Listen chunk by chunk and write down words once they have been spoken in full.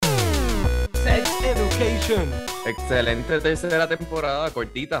Nation. Excelente tercera temporada,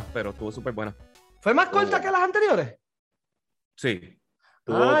 cortita, pero estuvo súper buena. ¿Fue más corta que las anteriores? Sí.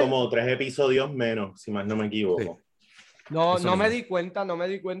 Tuvo como 3 episodios menos, si más no me equivoco. Sí. No me di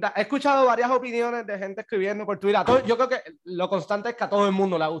cuenta. He escuchado varias opiniones de gente escribiendo por Twitter. Yo creo que lo constante es que a todo el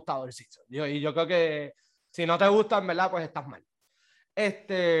mundo le ha gustado el season. Y yo creo que si no te gusta, en verdad, pues estás mal.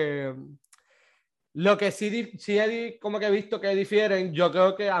 Lo que sí he como que he visto que difieren, yo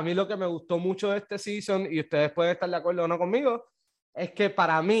creo que a mí lo que me gustó mucho de este season, y ustedes pueden estar de acuerdo o no conmigo, es que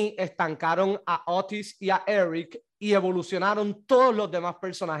para mí estancaron a Otis y a Eric y evolucionaron todos los demás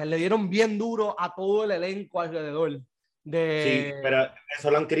personajes. Le dieron bien duro a todo el elenco alrededor. Sí, pero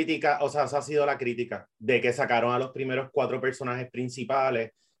eso lo han criticado, o sea, esa ha sido la crítica, de que sacaron a los primeros 4 personajes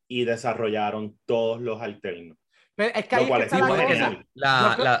principales y desarrollaron todos los alternos. Pero es que ahí es que está la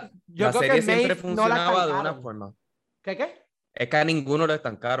cosa. La serie siempre funcionaba de una estancaron. forma. ¿Qué? Es que a ninguno lo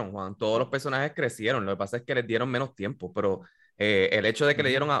estancaron, Juan. Todos los personajes crecieron. Lo que pasa es que les dieron menos tiempo, pero el hecho de que le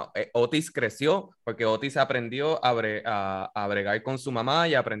dieron a Otis creció porque Otis aprendió a bregar con su mamá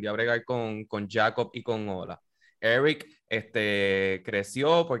y aprendió a bregar con Jacob y con Ola. Eric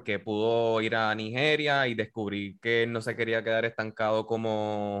creció porque pudo ir a Nigeria y descubrir que él no se quería quedar estancado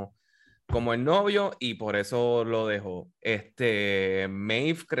como el novio y por eso lo dejó.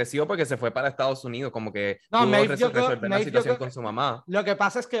 Maeve creció porque se fue para Estados Unidos, como que pudo resolver la situación con su mamá. Lo que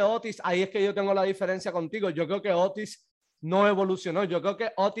pasa es que Otis, ahí es que yo tengo la diferencia contigo. Yo creo que Otis no evolucionó. Yo creo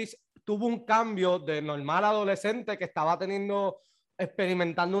que Otis tuvo un cambio de normal adolescente que estaba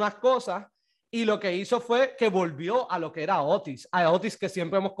experimentando unas cosas. Y lo que hizo fue que volvió a lo que era Otis, a Otis que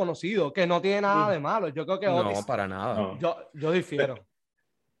siempre hemos conocido, que no tiene nada de malo. Yo creo que Otis... No, para nada. No. Yo difiero.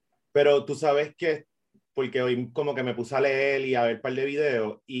 Pero tú sabes que, porque hoy como que me puse a leer y a ver un par de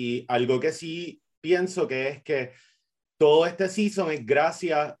videos, y algo que sí pienso que es que todo este season es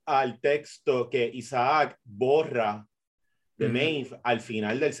gracias al texto que Isaac borra de Maeve al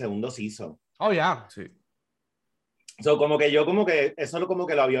final del segundo season. Oh, ya. Sí. So, como que eso como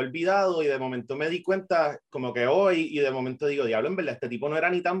que lo había olvidado y de momento me di cuenta como que hoy y de momento digo, diablo, en verdad este tipo no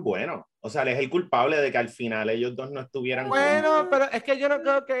era ni tan bueno. O sea, él es el culpable de que al final ellos dos no estuvieran bueno, pero es que yo no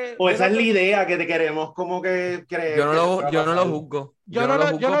creo que... O esa es la idea que te queremos como que creer. Yo no lo juzgo. Yo no lo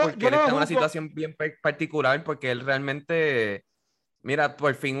juzgo porque él está en una situación bien particular porque él realmente... Mira,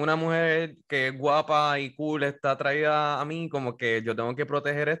 por fin una mujer que es guapa y cool está traída a mí, como que yo tengo que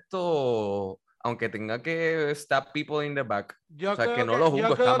proteger esto, aunque tenga que stab people in the back. O sea, que no lo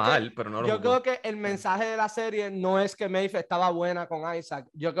juzgo, está mal, pero no lo juzgo. Yo creo que el mensaje de la serie no es que Maeve estaba buena con Isaac.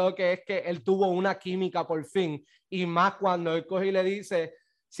 Yo creo que es que él tuvo una química por fin. Y más cuando él coge y le dice,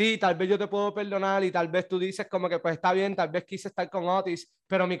 sí, tal vez yo te puedo perdonar y tal vez tú dices como que pues está bien, tal vez quise estar con Otis,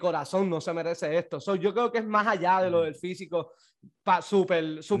 pero mi corazón no se merece esto. Yo creo que es más allá de lo del físico. Súper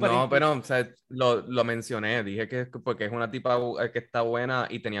no, pero o sea, lo mencioné, dije que porque es una tipa que está buena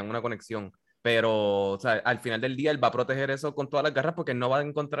y tenían una conexión, pero o sea, al final del día él va a proteger eso con todas las garras porque él no va a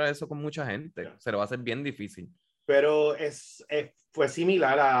encontrar eso con mucha gente, se lo va a hacer bien difícil. Pero fue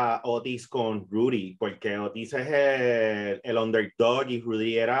similar a Otis con Rudy, porque Otis es el underdog y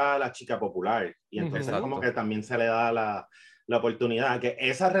Rudy era la chica popular, y entonces como que también se le da la oportunidad, que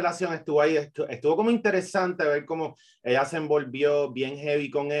esa relación estuvo ahí, estuvo como interesante ver cómo ella se envolvió bien heavy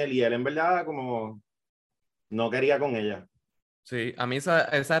con él y él en verdad como no quería con ella. Sí, a mí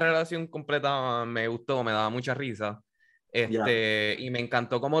esa relación completa me gustó, me daba mucha risa, y me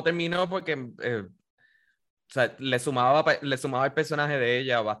encantó cómo terminó porque o sea, le sumaba el personaje de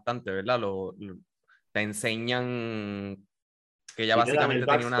ella bastante, ¿verdad? Te enseñan que ella básicamente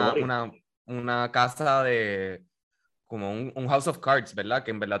tenía una casa de como un House of Cards, ¿verdad?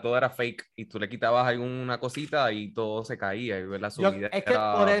 Que en verdad todo era fake y tú le quitabas alguna cosita y todo se caía, ¿verdad? Es que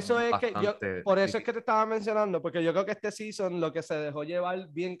por eso es que te estaba mencionando, porque yo creo que este season lo que se dejó llevar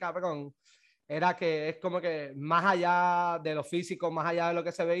bien cabrón era que es como que más allá de lo físico, más allá de lo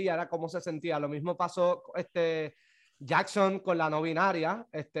que se veía, era cómo se sentía. Lo mismo pasó Jackson con la no binaria,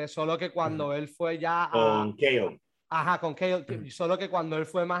 solo que cuando él fue ya con Kale. Ajá, con Kale, solo que cuando él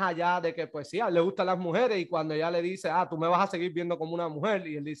fue más allá de que, pues sí, a él le gustan las mujeres y cuando ella le dice, tú me vas a seguir viendo como una mujer,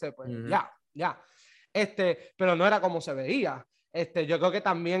 y él dice, pues ya. Pero no era como se veía. Yo creo que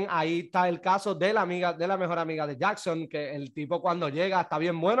también ahí está el caso de la mejor amiga de Jackson, que el tipo cuando llega está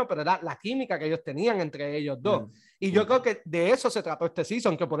bien bueno, pero era la química que ellos tenían entre ellos dos. Y yo creo que de eso se trató este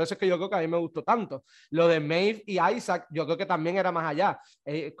season, que por eso es que yo creo que a mí me gustó tanto. Lo de Maeve y Isaac, yo creo que también era más allá.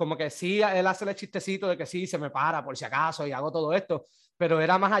 Como que sí, él hace el chistecito de que sí, se me para por si acaso y hago todo esto, pero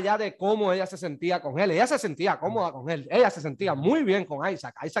era más allá de cómo ella se sentía con él. Ella se sentía cómoda con él, ella se sentía muy bien con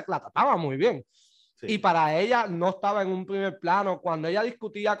Isaac. Isaac la trataba muy bien. Sí. Y para ella no estaba en un primer plano. Cuando ella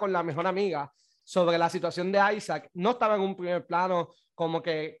discutía con la mejor amiga, sobre la situación de Isaac no estaba en un primer plano como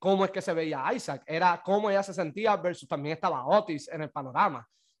que cómo es que se veía Isaac, era cómo ella se sentía versus también estaba Otis en el panorama.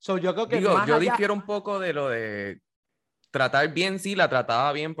 So, yo creo que yo difiero un poco de lo de tratar bien, sí, la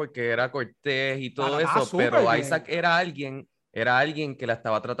trataba bien porque era cortés y todo eso, pero Isaac era alguien que la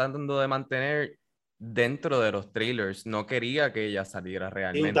estaba tratando de mantener dentro de los trailers, no quería que ella saliera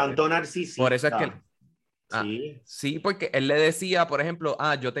realmente. Y un tanto narcisista. Por eso es que... sí, porque él le decía, por ejemplo,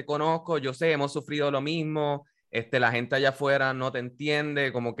 yo te conozco, yo sé, hemos sufrido lo mismo, la gente allá afuera no te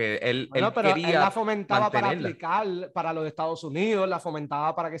entiende, como que él pero quería él la fomentaba para mantenerla. aplicar para los Estados Unidos, la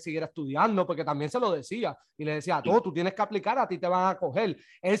fomentaba para que siguiera estudiando, porque también se lo decía, y le decía, tú tienes que aplicar, a ti te van a coger.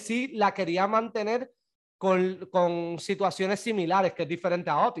 Él sí la quería mantener con situaciones similares, que es diferente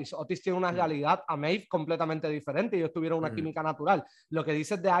a Otis. Otis tiene una realidad, a Maeve completamente diferente, ellos tuvieron una química natural. Lo que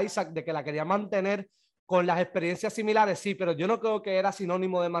dices de Isaac, de que la quería mantener con las experiencias similares, sí, pero yo no creo que era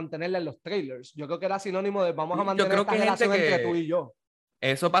sinónimo de mantenerla en los trailers. Yo creo que era sinónimo de vamos a mantener esta relación entre tú y yo.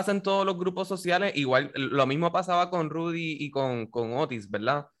 Eso pasa en todos los grupos sociales. Igual, lo mismo pasaba con Rudy y con Otis,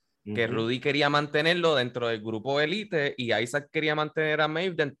 ¿verdad? Que Rudy quería mantenerlo dentro del grupo Elite y Isaac quería mantener a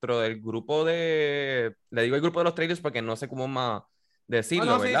Maeve dentro del grupo de... Le digo el grupo de los trailers porque no sé cómo más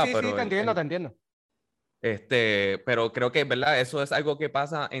decirlo, ¿verdad? Sí, pero te entiendo. Pero creo que, ¿verdad? Eso es algo que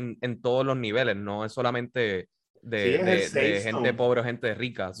pasa en todos los niveles, no es solamente de gente pobre o gente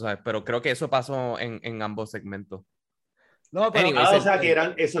rica, ¿sabes? Pero creo que eso pasó en ambos segmentos. No, pero o sea,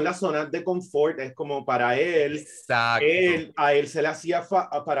 que son las zonas de confort, es como para él, exacto. A él se le hacía,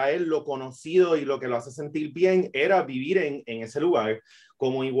 para él lo conocido y lo que lo hace sentir bien era vivir en ese lugar,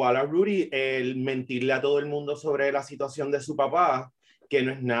 como igual a Rudy, el mentirle a todo el mundo sobre la situación de su papá, que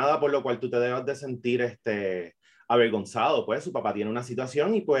no es nada por lo cual tú te debas de sentir avergonzado, pues su papá tiene una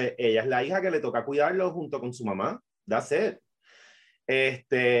situación y pues ella es la hija que le toca cuidarlo junto con su mamá, that's it.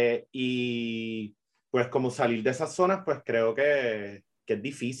 Y pues como salir de esas zonas, pues creo que es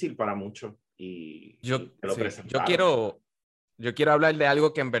difícil para muchos yo quiero hablar de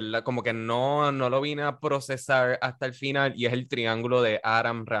algo que en verdad como que no lo vine a procesar hasta el final y es el triángulo de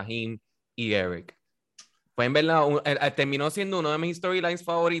Adam, Raheem y Eric. Pues en verdad terminó siendo uno de mis storylines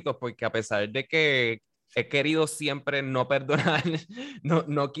favoritos porque a pesar de que he querido siempre no perdonar,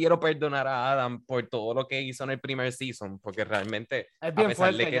 no quiero perdonar a Adam por todo lo que hizo en el primer season, porque realmente... Es bien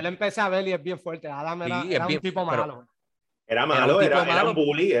fuerte, yo le empecé a ver y es bien fuerte. Adam era un tipo malo. Era malo, era un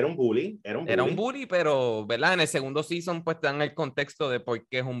bully. Era un bully, pero, ¿verdad? En el segundo season pues te dan el contexto de por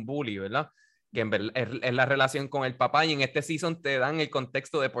qué es un bully, ¿verdad? Que en verdad es la relación con el papá y en este season te dan el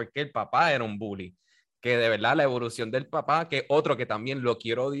contexto de por qué el papá era un bully. Que de verdad la evolución del papá, que otro que también lo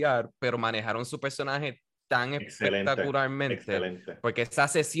quiero odiar, pero manejaron su personaje tan espectacularmente. Porque esa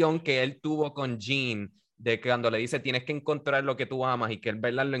sesión que él tuvo con Jean, de que cuando le dice tienes que encontrar lo que tú amas y que él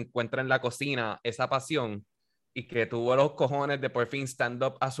verdad lo encuentra en la cocina, esa pasión, y que tuvo los cojones de por fin stand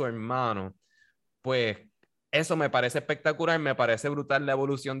up a su hermano, pues eso me parece espectacular, me parece brutal la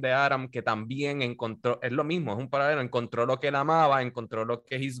evolución de Adam, que también encontró, es lo mismo, es un paralelo, encontró lo que él amaba, encontró lo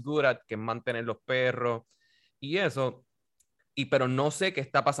que he's good at, que es mantener los perros, y eso, pero no sé qué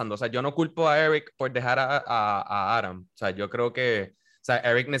está pasando, o sea, yo no culpo a Eric por dejar a Adam, o sea, yo creo que, o sea,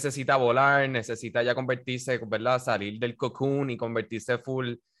 Eric necesita volar, necesita ya convertirse, ¿verdad? Salir del cocoon y convertirse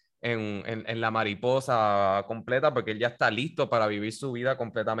full en la mariposa completa, porque él ya está listo para vivir su vida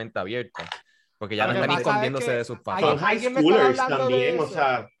completamente abierta. Porque ya no están escondiéndose de sus papás. Son high schoolers también, o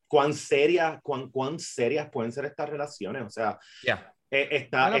sea, cuán serias pueden ser estas relaciones, o sea,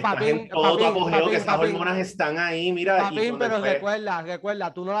 estás en todo tu apogeo, que esas hormonas están ahí, mira. Papín, pero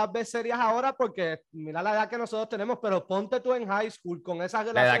recuerda, tú no las ves serias ahora porque mira la edad que nosotros tenemos, pero ponte tú en high school con esas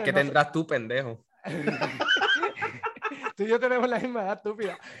relaciones. La edad que tendrás tú, pendejo. Tú y yo tenemos la misma edad,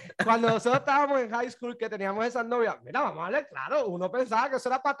 estúpida. Cuando nosotros estábamos en high school, que teníamos esas novias, mira, vamos a hablar claro, uno pensaba que eso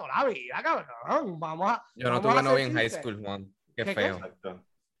era para toda la vida, cabrón. Yo no tuve novia en high school, Juan. Qué feo.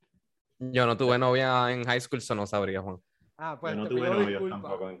 Yo no tuve novia en high school, eso no sabría, Juan. Pues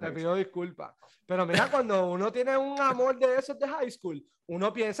te pido disculpas. Pero mira, cuando uno tiene un amor de esos de high school,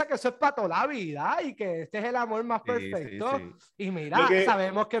 uno piensa que eso es para toda la vida y que este es el amor más perfecto. Sí. Y mira,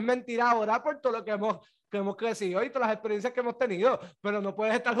 sabemos que es mentira ahora por todo lo que hemos crecido y todas las experiencias que hemos tenido, pero no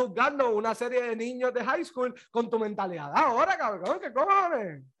puedes estar juzgando una serie de niños de high school con tu mentalidad ahora, cabrón, ¿qué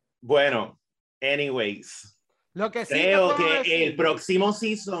cojones? Bueno, anyways, lo que sí creo que el próximo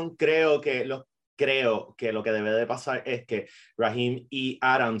season, creo que lo que debe de pasar es que Raheem y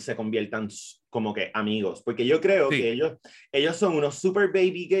Adam se conviertan como que amigos, porque yo creo que ellos son unos super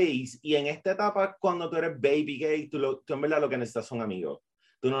baby gays y en esta etapa cuando tú eres baby gay, tú en verdad lo que necesitas son amigos.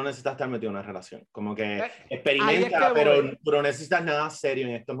 tú no necesitas estar metido en una relación. Como que experimenta, pero necesitas nada serio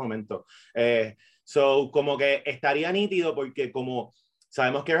en estos momentos. So, como que estaría nítido porque como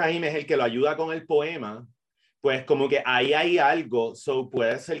sabemos que Raheem es el que lo ayuda con el poema, pues como que ahí hay algo. So,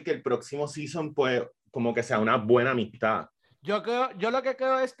 puede ser que el próximo season, pues, como que sea una buena amistad. Yo lo que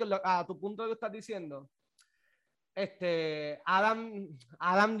creo es que a tu punto que estás diciendo, Adam,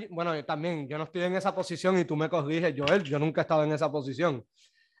 bueno, también yo no estoy en esa posición y tú me corriges, Joel, yo nunca he estado en esa posición.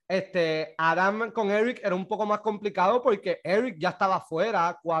 Adam con Eric era un poco más complicado porque Eric ya estaba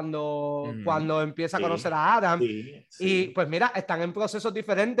fuera cuando empieza a conocer a Adam. Y pues mira, están en procesos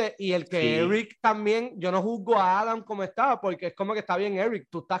diferentes y el que Eric también, yo no juzgo a Adam como estaba porque es como que está bien Eric,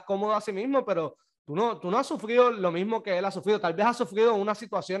 tú estás cómodo a sí mismo, pero tú no has sufrido lo mismo que él ha sufrido, tal vez ha sufrido unas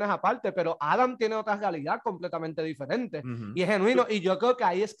situaciones aparte, pero Adam tiene otra realidad completamente diferente y es genuino y yo creo que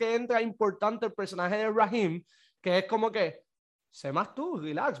ahí es que entra importante el personaje de Raheem, que es como que sé más tú,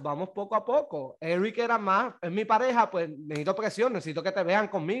 relax, vamos poco a poco. Eric era más, es mi pareja, pues necesito presión, necesito que te vean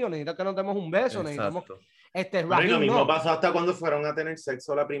conmigo, necesito que nos demos un beso, necesitamos... Raheem, lo mismo pasó hasta cuando fueron a tener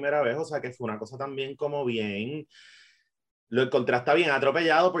sexo la primera vez, o sea que fue una cosa también como bien... Lo encontré hasta bien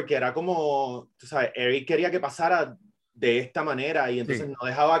atropellado porque era como, tú sabes, Eric quería que pasara de esta manera y entonces no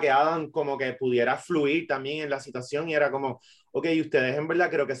dejaba que Adam como que pudiera fluir también en la situación y era como, ok, ustedes en verdad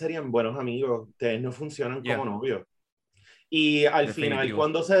creo que serían buenos amigos, ustedes no funcionan como novios. Y al final,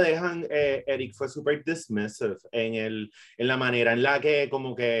 cuando se dejan, Eric fue súper dismissive en la manera en la que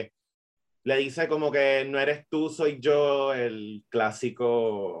como que le dice como que no eres tú, soy yo, el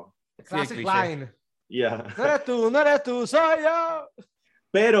clásico... Classic line. Yeah. No eres tú, soy yo.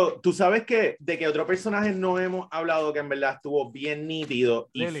 Pero tú sabes que de que otro personaje no hemos hablado que en verdad estuvo bien nítido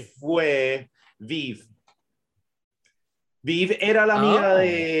y fue Viv. Viv era la amiga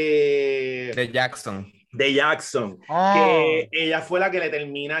de Jackson. De Jackson, que ella fue la que le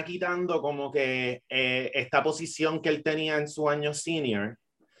termina quitando como que esta posición que él tenía en su año senior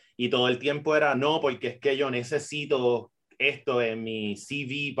y todo el tiempo era no, porque es que yo necesito esto en mi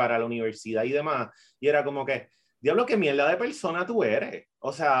CV para la universidad y demás, y era como que, diablo, qué mierda de persona tú eres,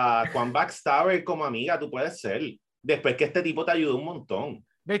 o sea, cuán backstabber como amiga tú puedes ser, después que este tipo te ayudó un montón.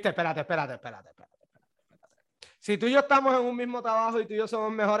 Viste, espérate. Si tú y yo estamos en un mismo trabajo y tú y yo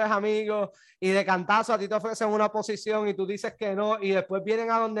somos mejores amigos y de cantazo a ti te ofrecen una posición y tú dices que no y después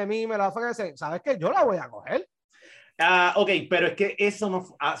vienen a donde mí y me la ofrecen, ¿sabes qué? Yo la voy a coger. Ok, pero es que eso no,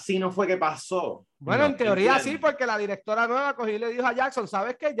 así no fue que pasó. Bueno, en teoría sí, porque la directora nueva cogió y le dijo a Jackson,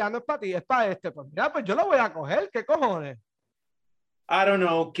 ¿sabes qué? Ya no es para ti, es para este. Pues mira, pues yo lo voy a coger, ¿qué cojones? I don't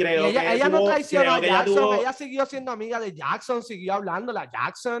know, creo ella, que ella no traicionó a Jackson, ella siguió siendo amiga de Jackson, siguió hablándole a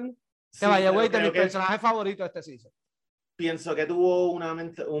Jackson. Que vaya, güey, de mis personajes favoritos de este season. Pienso que tuvo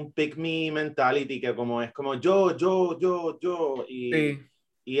un pick me mentality que como es como yo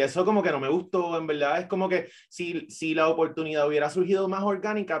y eso como que no me gustó, en verdad es como que si la oportunidad hubiera surgido más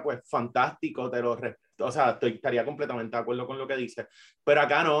orgánica, pues fantástico, o sea, estaría completamente de acuerdo con lo que dices, pero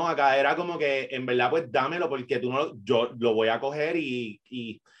acá no, acá era como que en verdad pues dámelo porque yo lo voy a coger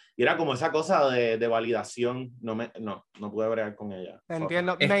y era como esa cosa de validación, no pude bregar con ella.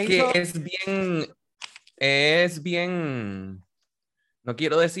 Entiendo. Es bien, no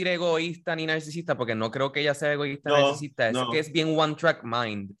quiero decir egoísta ni narcisista, porque no creo que ella sea egoísta ni narcisista, es que es bien one track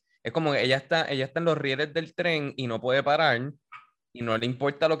mind. Es como que ella está en los rieles del tren y no puede parar y no le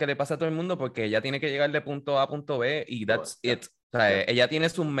importa lo que le pasa a todo el mundo porque ella tiene que llegar de punto A a punto B y that's it. O sea, ella tiene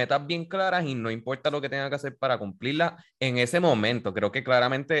sus metas bien claras y no importa lo que tenga que hacer para cumplirla en ese momento. Creo que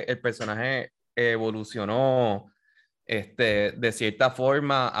claramente el personaje evolucionó de cierta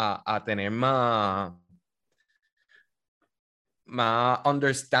forma a tener más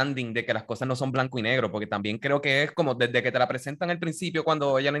understanding de que las cosas no son blanco y negro, porque también creo que es como desde que te la presentan al principio,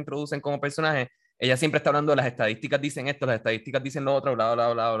 cuando ella la introducen como personaje, ella siempre está hablando de las estadísticas dicen esto, las estadísticas dicen lo otro, bla,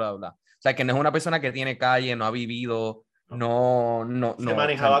 bla, bla, bla, bla. O sea, que no es una persona que tiene calle, no ha vivido, se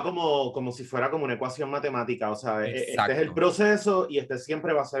manejaba como si fuera como una ecuación matemática, o sea, este es el proceso y este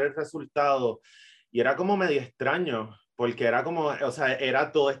siempre va a ser el resultado. Y era como medio extraño, porque era como, o sea, era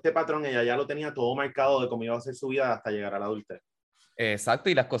todo este patrón, ella ya lo tenía todo marcado de cómo iba a ser su vida hasta llegar a la adultez. Exacto,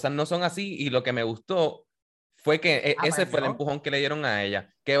 y las cosas no son así, y lo que me gustó fue que ese fue el empujón que le dieron a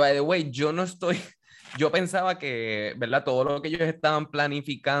ella, que by the way, yo pensaba que, ¿verdad? Todo lo que ellos estaban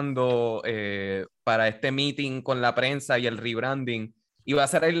planificando para este meeting con la prensa y el rebranding, iba a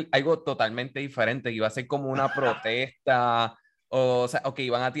ser algo totalmente diferente, iba a ser como una protesta, o sea, ok,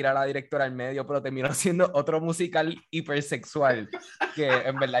 iban a tirar a la directora al medio, pero terminó siendo otro musical hipersexual, que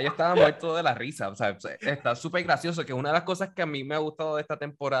en verdad yo estaba muerto de la risa, o sea, está súper gracioso, que una de las cosas que a mí me ha gustado de esta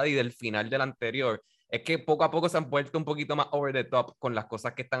temporada y del final del anterior, es que poco a poco se han vuelto un poquito más over the top con las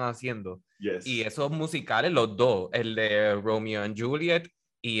cosas que están haciendo. Yes. Y esos musicales, los dos, el de Romeo and Juliet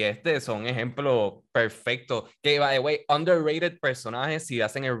y son ejemplos perfectos. Que, by the way, underrated personajes si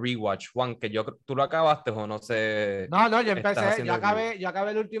hacen el rewatch. Juan, que tú lo acabaste o no sé. No, yo empecé, yo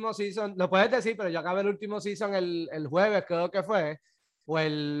acabé el último season, lo puedes decir, pero yo acabé el último season el jueves, creo que fue, o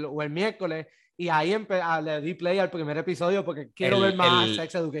el miércoles, y ahí le di play al primer episodio porque quiero ver más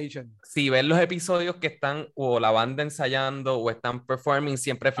Sex Education. Si ves los episodios que están o la banda ensayando o están performing,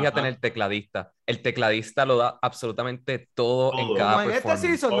 siempre fíjate en el tecladista. El tecladista lo da absolutamente todo en cada performance.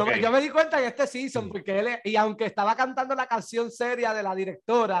 En este season, yo me di cuenta en este season, porque él, y aunque estaba cantando la canción seria de la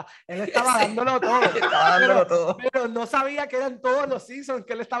directora, él estaba dándolo todo. Pero no sabía que eran todos los seasons,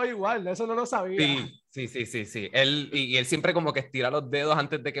 que él estaba igual, eso no lo sabía. Sí. Él siempre como que estira los dedos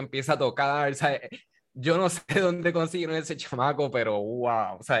antes de que empiece a tocar, ¿sabes? Yo no sé dónde consiguieron ese chamaco, pero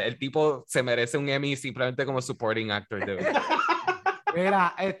wow, o sea, el tipo se merece un Emmy simplemente como supporting actor, de verdad.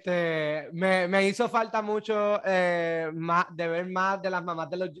 Mira, me hizo falta mucho de ver más de las mamás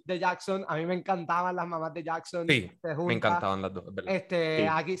de Jackson. A mí me encantaban las mamás de Jackson. Sí, me encantaban las dos, ¿verdad? Sí.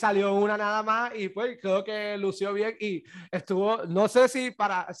 Aquí salió una nada más y pues creo que lució bien y estuvo, no sé si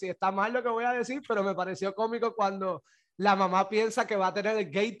está mal lo que voy a decir, pero me pareció cómico cuando la mamá piensa que va a tener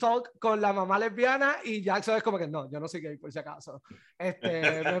el gay talk con la mamá lesbiana y Jackson es como que no, yo no soy gay por si acaso.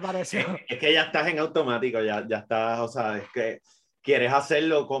 Me pareció. Es que ya estás en automático, ya estás, o sea, es que quieres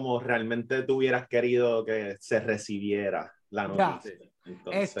hacerlo como realmente tú hubieras querido que se recibiera la noticia.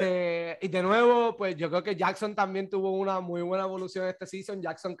 Entonces... y de nuevo, pues yo creo que Jackson también tuvo una muy buena evolución este season.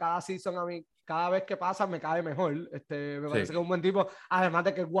 Jackson cada season a mí, cada vez que pasa me cae mejor. Me parece que es un buen tipo, además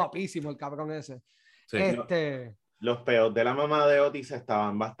de que es guapísimo el cabrón ese. Sí. Los peos de la mamá de Otis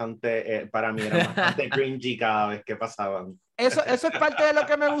estaban bastante, para mí eran bastante cringy cada vez que pasaban. Eso es parte de lo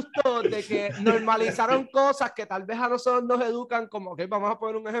que me gustó, de que normalizaron cosas que tal vez a nosotros nos educan, como que vamos a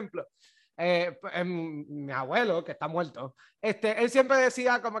poner un ejemplo. Mi abuelo, que está muerto, él siempre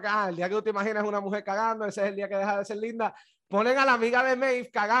decía como que el día que tú te imaginas una mujer cagando, ese es el día que deja de ser linda. Ponen a la amiga de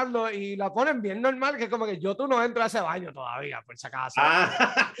Maeve cagando y la ponen bien normal, que es como que tú no entro a ese baño todavía, por si acaso.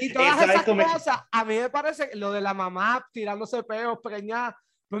 Y todas esas cosas, a mí me parece lo de la mamá tirándose peos, preñada.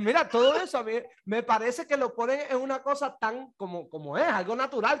 Pues mira, todo eso a mí me parece que lo ponen en una cosa tan como es, algo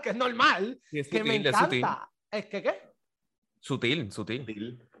natural, que es normal, es que sutil, me encanta. ¿Es que qué? Sutil.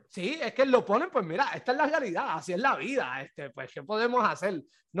 Sí, es que lo ponen, pues mira, esta es la realidad, así es la vida, pues ¿qué podemos hacer?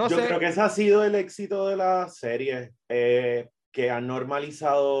 Yo creo que ese ha sido el éxito de la serie, que han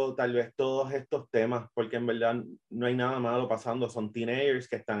normalizado tal vez todos estos temas, porque en verdad no hay nada malo pasando, son teenagers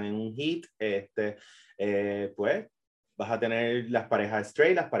que están en un hit, pues vas a tener las parejas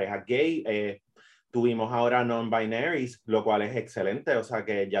straight, las parejas gay, tuvimos ahora non-binaries, lo cual es excelente, o sea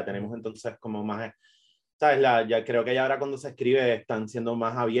que ya tenemos entonces como más... ¿Sabes? Ya creo que ya ahora cuando se escribe están siendo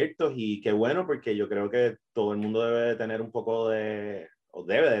más abiertos y qué bueno, porque yo creo que todo el mundo debe de tener un poco o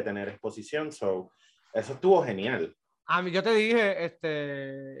debe de tener exposición, eso estuvo genial. A mí, yo te dije,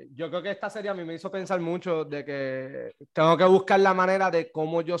 yo creo que esta serie a mí me hizo pensar mucho de que tengo que buscar la manera de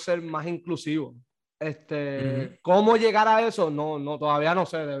cómo yo ser más inclusivo. ¿Cómo llegar a eso? No, todavía no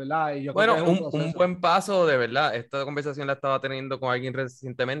sé, de verdad. Y yo bueno, creo que es un buen paso, de verdad. Esta conversación la estaba teniendo con alguien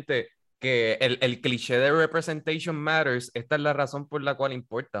recientemente, que el cliché de representation matters, esta es la razón por la cual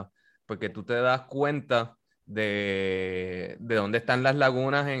importa, porque tú te das cuenta de dónde están las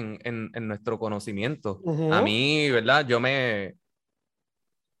lagunas en nuestro conocimiento. A mí, ¿verdad? Yo me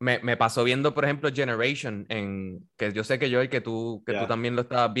pasó viendo, por ejemplo, Generation, que yo sé que tú también lo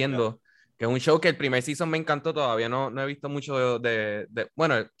estabas viendo, que es un show que el primer season me encantó, todavía no he visto mucho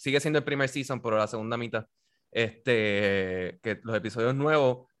bueno, sigue siendo el primer season, pero la segunda mitad, que los episodios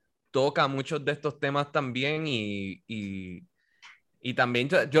nuevos toca muchos de estos temas también y también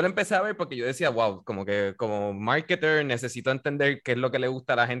yo lo empecé a ver porque yo decía, wow, como que como marketer necesito entender qué es lo que le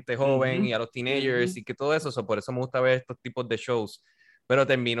gusta a la gente joven y a los teenagers y que todo eso, por eso me gusta ver estos tipos de shows, pero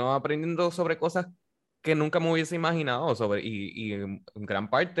termino aprendiendo sobre cosas que nunca me hubiese imaginado y en gran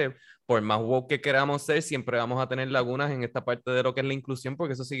parte, por más woke que queramos ser, siempre vamos a tener lagunas en esta parte de lo que es la inclusión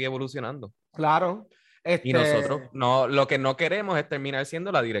porque eso sigue evolucionando. Claro. Y nosotros lo que no queremos es terminar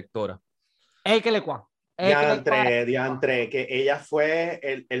siendo la directora. Diantre, que ella fue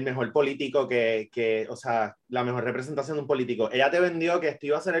el mejor político o sea, la mejor representación de un político. Ella te vendió que esto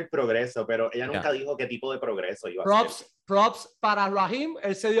iba a ser el progreso, pero ella nunca dijo qué tipo de progreso iba a ser. Props para Raheem,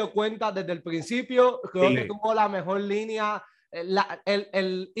 él se dio cuenta desde el principio, creo que tuvo la mejor línea,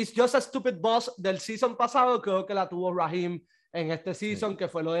 el It's Just a Stupid Boss del season pasado, creo que la tuvo Raheem en este season, que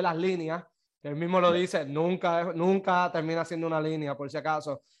fue lo de las líneas. Él mismo lo dice, nunca termina siendo una línea, por si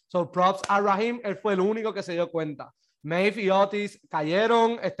acaso. So, props a Raheem, él fue el único que se dio cuenta. Maeve y Otis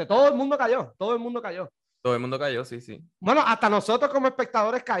cayeron, todo el mundo cayó. Todo el mundo cayó, sí, sí. Bueno, hasta nosotros como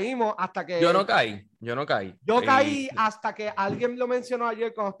espectadores caímos hasta que... Yo no caí. Yo caí hasta que alguien lo mencionó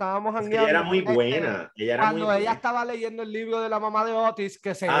ayer cuando estábamos jangueando. Ella era muy buena. Cuando ella estaba leyendo el libro de la mamá de Otis,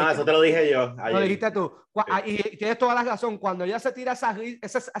 que se... eso te lo dije yo ayer. Lo dijiste tú. Y tienes toda la razón. Cuando ella se tira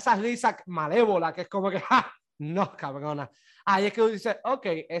esa risa malévola, que es como que, ¡ja! No, cabrona. Ahí es que uno dice, ok,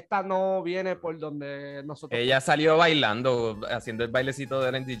 esta no viene por donde nosotros... Ella salió bailando, haciendo el bailecito de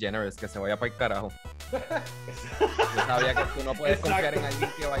Ellen DeGeneres, que se vaya para el carajo. Yo sabía que tú no puedes confiar en alguien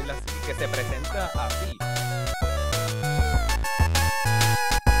que baila así, que se presenta así.